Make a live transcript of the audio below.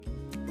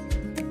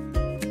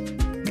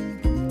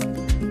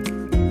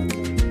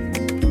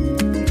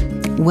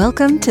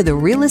Welcome to the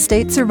Real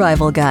Estate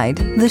Survival Guide,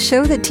 the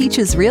show that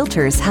teaches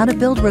realtors how to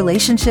build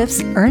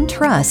relationships, earn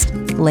trust,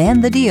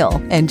 land the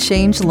deal, and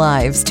change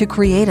lives to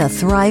create a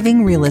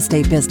thriving real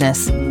estate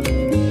business.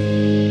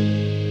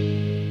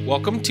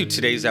 Welcome to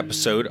today's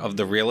episode of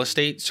the Real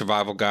Estate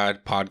Survival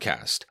Guide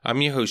podcast.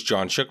 I'm your host,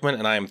 John Shookman,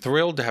 and I am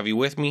thrilled to have you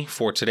with me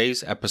for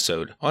today's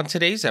episode. On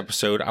today's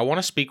episode, I want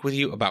to speak with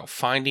you about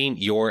finding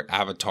your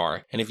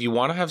avatar. And if you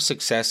want to have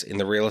success in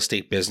the real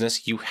estate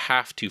business, you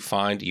have to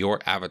find your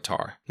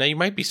avatar. Now, you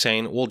might be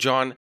saying, well,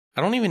 John, I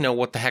don't even know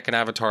what the heck an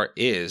avatar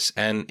is.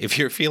 And if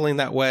you're feeling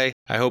that way,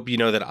 I hope you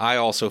know that I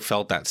also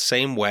felt that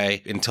same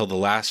way until the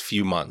last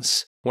few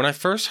months. When I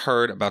first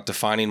heard about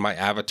defining my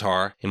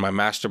avatar in my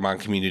mastermind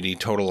community,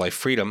 Total Life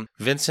Freedom,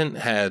 Vincent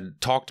had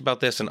talked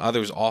about this and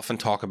others often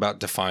talk about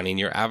defining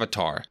your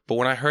avatar. But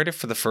when I heard it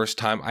for the first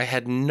time, I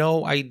had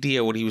no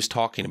idea what he was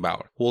talking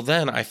about. Well,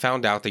 then I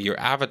found out that your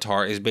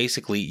avatar is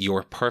basically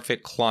your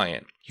perfect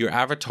client. Your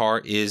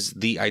avatar is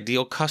the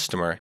ideal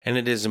customer, and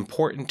it is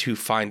important to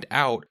find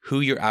out who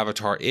your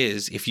avatar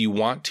is if you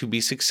want to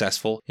be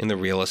successful in the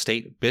real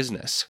estate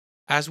business.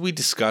 As we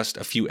discussed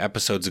a few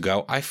episodes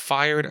ago, I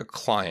fired a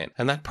client,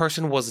 and that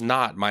person was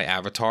not my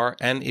avatar,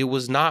 and it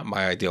was not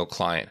my ideal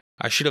client.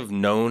 I should have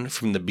known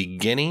from the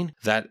beginning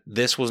that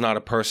this was not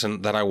a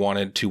person that I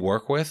wanted to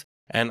work with,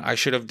 and I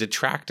should have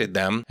detracted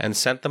them and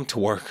sent them to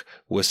work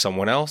with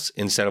someone else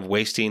instead of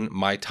wasting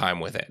my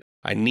time with it.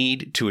 I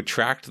need to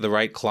attract the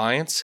right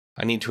clients,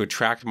 I need to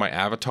attract my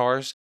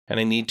avatars, and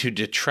I need to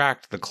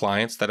detract the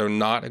clients that are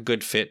not a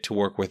good fit to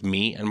work with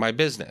me and my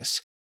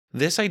business.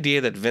 This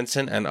idea that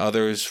Vincent and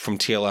others from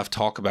TLF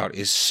talk about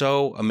is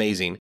so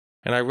amazing,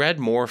 and I read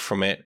more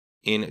from it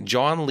in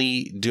John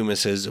Lee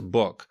Dumas's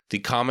book, The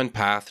Common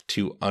Path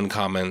to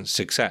Uncommon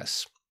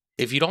Success.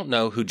 If you don't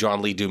know who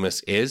John Lee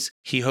Dumas is,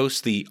 he hosts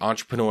the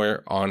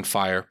Entrepreneur on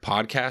Fire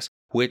podcast,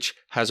 which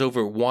has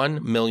over 1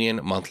 million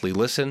monthly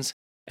listens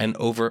and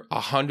over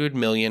 100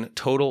 million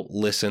total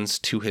listens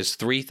to his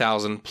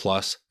 3,000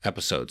 plus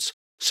episodes.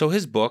 So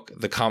his book,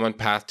 The Common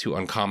Path to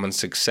Uncommon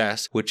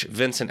Success, which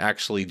Vincent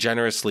actually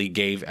generously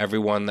gave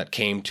everyone that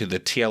came to the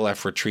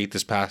TLF retreat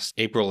this past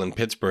April in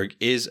Pittsburgh,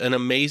 is an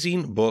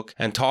amazing book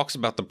and talks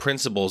about the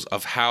principles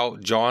of how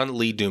John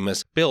Lee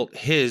Dumas built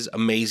his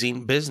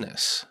amazing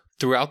business.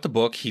 Throughout the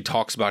book, he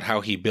talks about how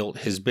he built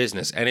his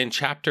business, and in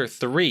chapter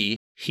 3,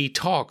 he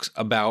talks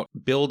about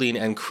building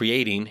and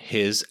creating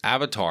his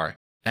avatar.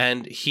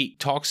 And he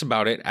talks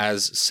about it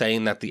as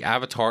saying that the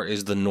avatar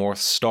is the North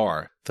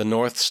Star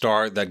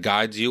that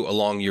guides you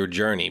along your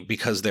journey,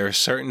 because there are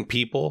certain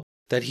people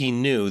that he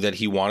knew that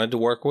he wanted to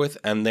work with,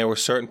 and there were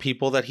certain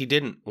people that he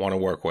didn't want to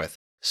work with.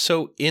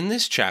 So in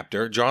this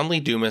chapter, John Lee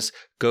Dumas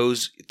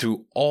goes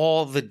through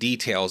all the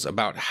details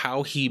about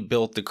how he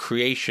built the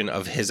creation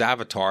of his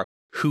avatar,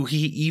 who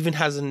he even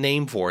has a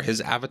name for. His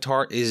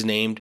avatar is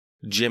named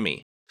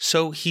Jimmy.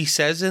 So he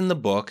says in the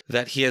book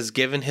that he has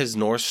given his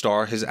North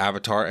Star, his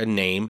avatar, a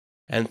name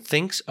and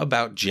thinks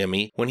about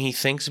Jimmy when he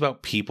thinks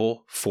about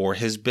people for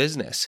his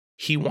business.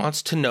 He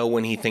wants to know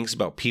when he thinks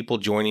about people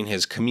joining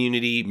his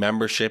community,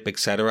 membership,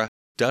 etc.,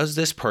 does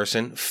this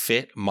person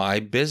fit my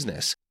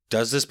business?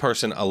 Does this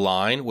person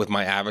align with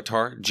my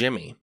avatar,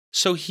 Jimmy?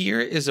 So here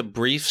is a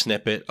brief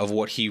snippet of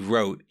what he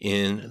wrote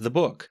in the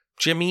book.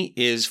 Jimmy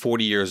is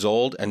 40 years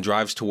old and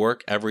drives to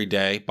work every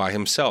day by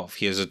himself.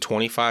 He has a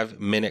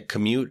 25-minute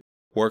commute,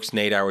 works an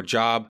 8-hour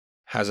job,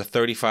 has a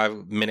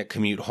 35-minute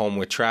commute home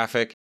with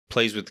traffic,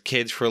 plays with the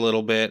kids for a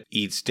little bit,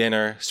 eats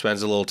dinner,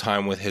 spends a little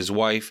time with his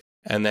wife,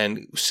 and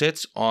then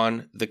sits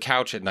on the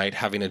couch at night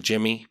having a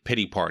Jimmy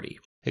pity party.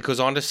 It goes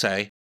on to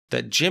say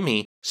that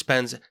Jimmy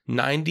spends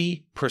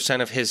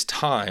 90% of his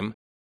time,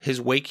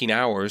 his waking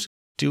hours,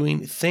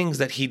 doing things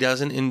that he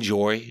doesn't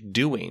enjoy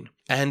doing.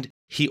 And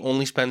he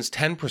only spends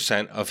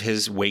 10% of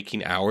his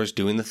waking hours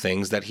doing the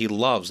things that he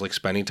loves, like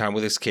spending time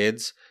with his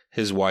kids,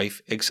 his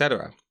wife,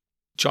 etc.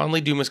 John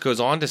Lee Dumas goes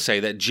on to say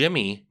that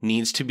Jimmy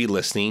needs to be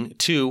listening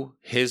to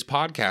his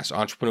podcast,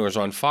 Entrepreneurs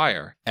on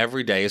Fire,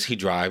 every day as he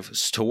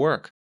drives to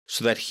work,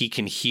 so that he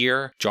can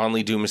hear John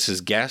Lee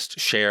Dumas's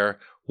guests share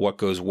what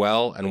goes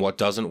well and what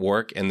doesn't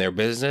work in their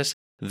business.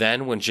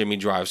 Then when Jimmy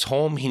drives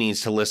home, he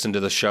needs to listen to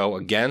the show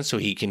again so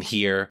he can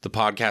hear the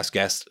podcast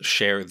guests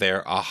share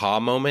their aha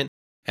moment.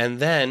 And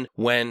then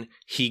when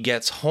he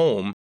gets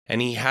home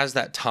and he has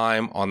that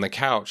time on the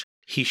couch,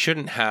 he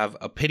shouldn't have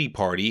a pity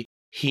party.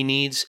 He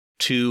needs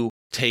to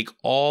take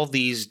all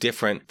these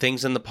different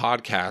things in the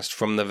podcast,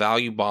 from the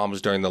value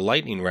bombs during the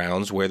lightning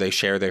rounds where they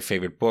share their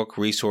favorite book,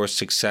 resource,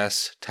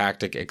 success,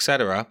 tactic,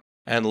 etc.,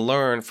 and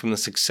learn from the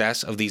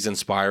success of these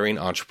inspiring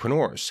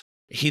entrepreneurs.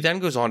 He then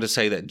goes on to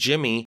say that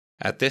Jimmy,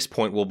 at this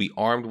point, will be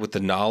armed with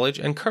the knowledge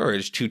and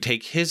courage to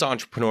take his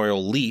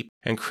entrepreneurial leap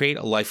and create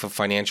a life of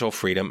financial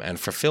freedom and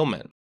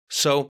fulfillment.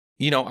 So,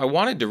 I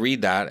wanted to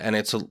read that, and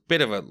it's a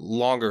bit of a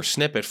longer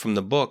snippet from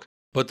the book,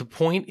 but the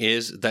point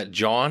is that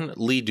John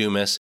Lee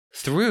Dumas,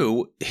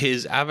 through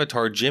his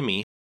avatar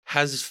Jimmy,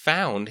 has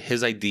found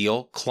his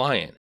ideal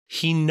client.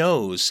 He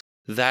knows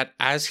that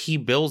as he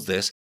builds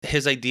this,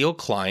 his ideal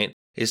client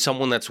is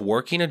someone that's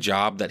working a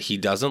job that he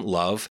doesn't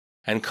love,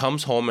 and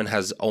comes home and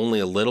has only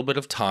a little bit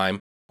of time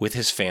with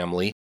his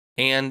family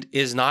and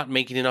is not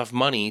making enough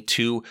money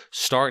to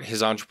start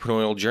his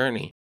entrepreneurial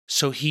journey.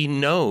 So he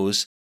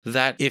knows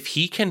that if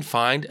he can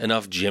find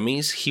enough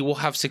Jimmys, he will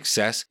have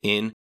success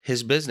in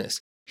his business.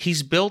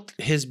 He's built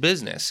his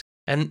business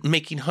and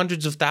making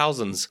hundreds of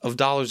thousands of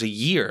dollars a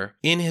year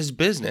in his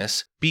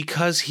business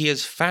because he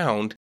has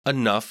found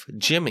enough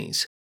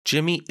Jimmys.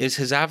 Jimmy is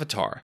his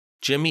avatar.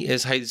 Jimmy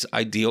is his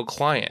ideal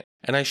client.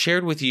 And I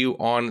shared with you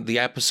on the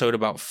episode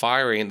about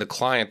firing the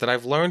client that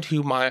I've learned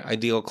who my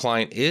ideal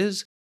client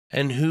is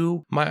and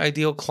who my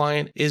ideal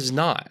client is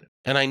not.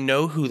 And I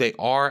know who they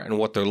are and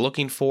what they're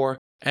looking for.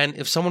 And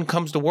if someone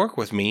comes to work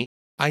with me,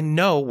 I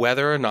know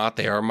whether or not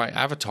they are my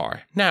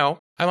avatar. Now,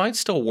 I might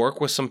still work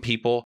with some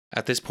people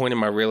at this point in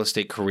my real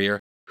estate career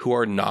who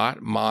are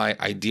not my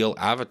ideal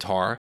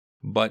avatar,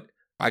 but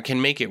I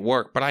can make it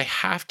work. But I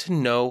have to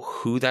know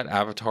who that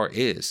avatar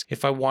is.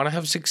 If I want to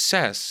have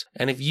success,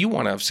 and if you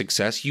want to have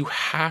success, you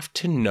have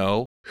to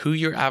know who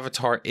your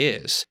avatar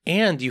is.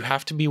 And you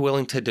have to be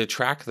willing to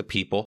detract the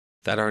people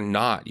that are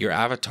not your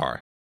avatar.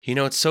 You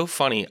know, it's so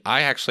funny.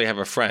 I actually have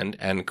a friend,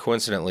 and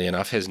coincidentally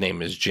enough, his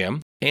name is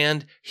Jim.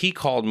 And he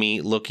called me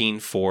looking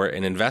for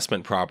an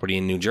investment property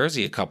in New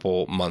Jersey a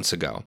couple months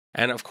ago.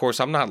 And of course,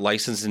 I'm not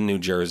licensed in New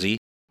Jersey,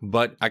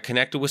 but I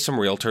connected with some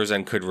realtors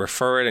and could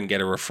refer it and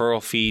get a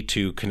referral fee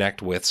to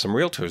connect with some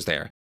realtors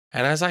there.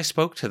 And as I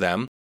spoke to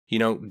them, you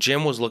know,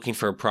 Jim was looking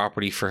for a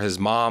property for his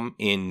mom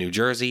in New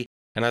Jersey.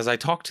 And as I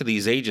talked to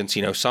these agents,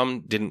 you know,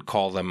 some didn't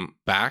call them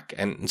back.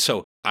 And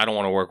so I don't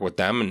want to work with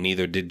them, and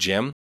neither did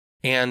Jim.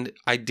 And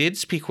I did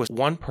speak with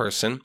one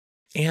person,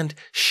 and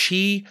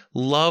she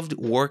loved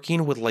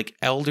working with like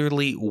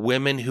elderly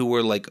women who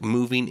were like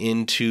moving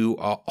into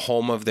a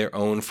home of their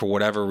own for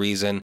whatever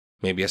reason.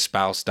 Maybe a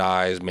spouse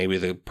dies, maybe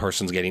the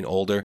person's getting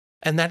older.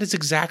 And that is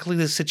exactly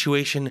the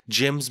situation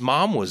Jim's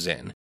mom was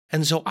in.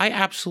 And so I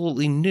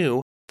absolutely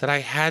knew that I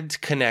had to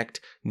connect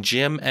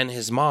Jim and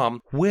his mom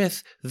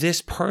with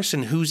this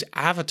person whose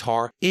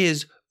avatar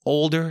is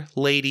older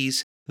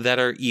ladies that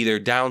are either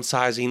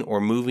downsizing or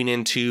moving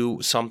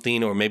into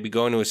something, or maybe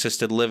going to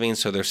assisted living,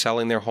 so they're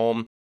selling their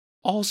home,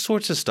 all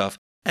sorts of stuff.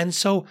 And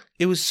so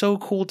it was so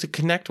cool to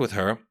connect with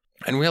her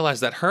and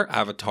realize that her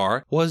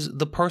avatar was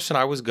the person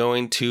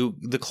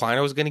the client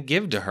I was going to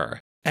give to her.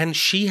 And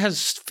she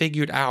has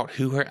figured out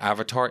who her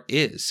avatar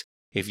is.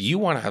 If you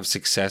want to have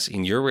success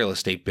in your real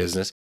estate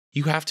business,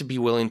 you have to be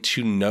willing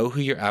to know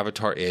who your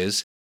avatar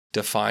is,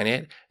 define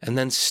it, and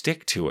then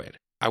stick to it.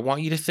 I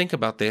want you to think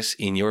about this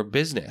in your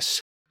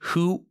business.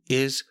 Who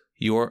is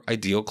your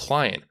ideal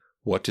client?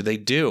 What do they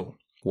do?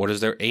 What is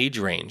their age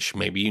range?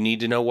 Maybe you need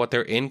to know what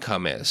their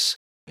income is.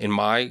 In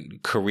my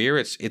career,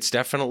 it's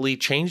definitely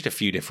changed a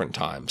few different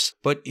times.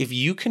 But if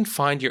you can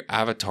find your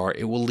avatar,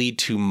 it will lead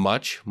to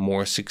much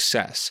more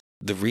success.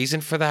 The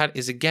reason for that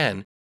is,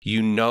 again,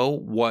 you know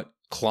what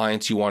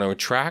clients you want to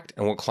attract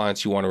and what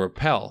clients you want to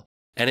repel.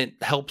 And it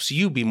helps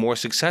you be more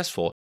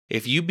successful.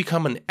 If you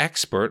become an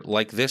expert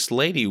like this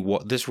lady,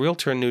 this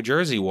realtor in New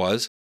Jersey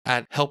was,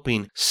 at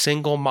helping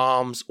single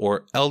moms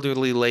or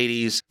elderly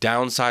ladies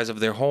downsize of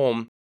their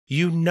home,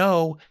 you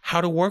know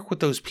how to work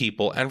with those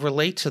people and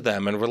relate to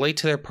them and relate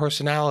to their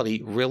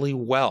personality really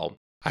well.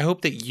 I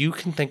hope that you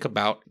can think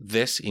about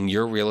this in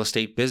your real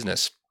estate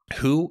business.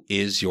 Who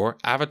is your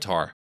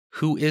avatar?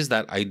 Who is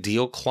that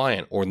ideal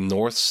client or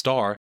North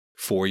Star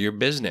for your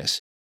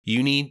business?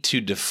 You need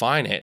to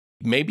define it.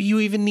 Maybe you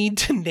even need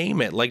to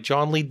name it like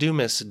John Lee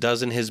Dumas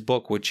does in his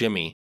book with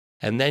Jimmy.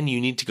 And then you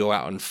need to go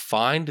out and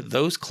find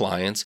those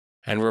clients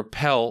and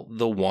repel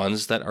the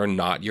ones that are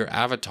not your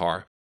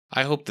avatar.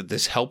 I hope that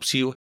this helps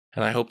you,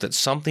 and I hope that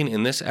something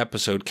in this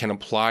episode can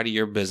apply to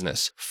your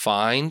business.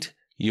 Find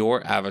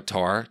your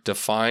avatar,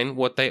 define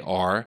what they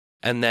are,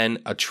 and then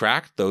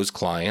attract those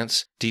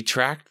clients,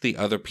 detract the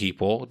other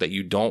people that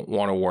you don't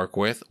want to work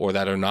with or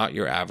that are not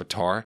your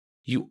avatar.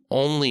 You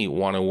only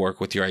want to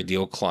work with your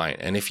ideal client.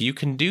 And if you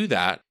can do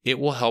that, it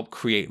will help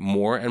create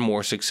more and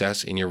more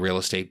success in your real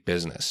estate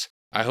business.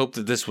 I hope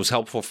that this was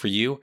helpful for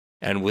you.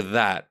 And with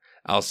that,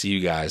 I'll see you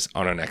guys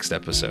on our next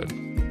episode.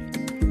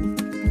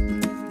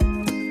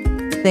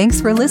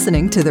 Thanks for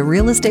listening to the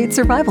Real Estate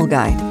Survival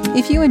Guide.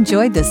 If you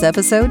enjoyed this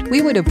episode,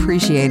 we would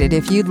appreciate it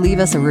if you'd leave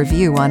us a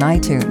review on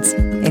iTunes.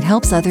 It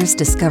helps others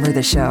discover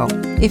the show.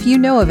 If you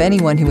know of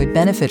anyone who would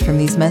benefit from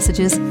these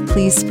messages,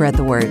 please spread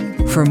the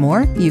word. For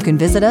more, you can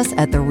visit us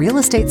at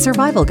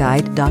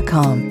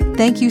therealestatesurvivalguide.com.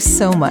 Thank you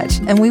so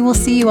much, and we will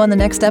see you on the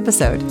next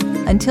episode.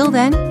 Until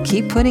then,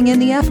 keep putting in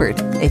the effort.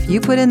 If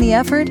you put in the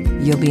effort,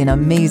 you'll be an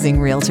amazing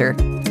realtor.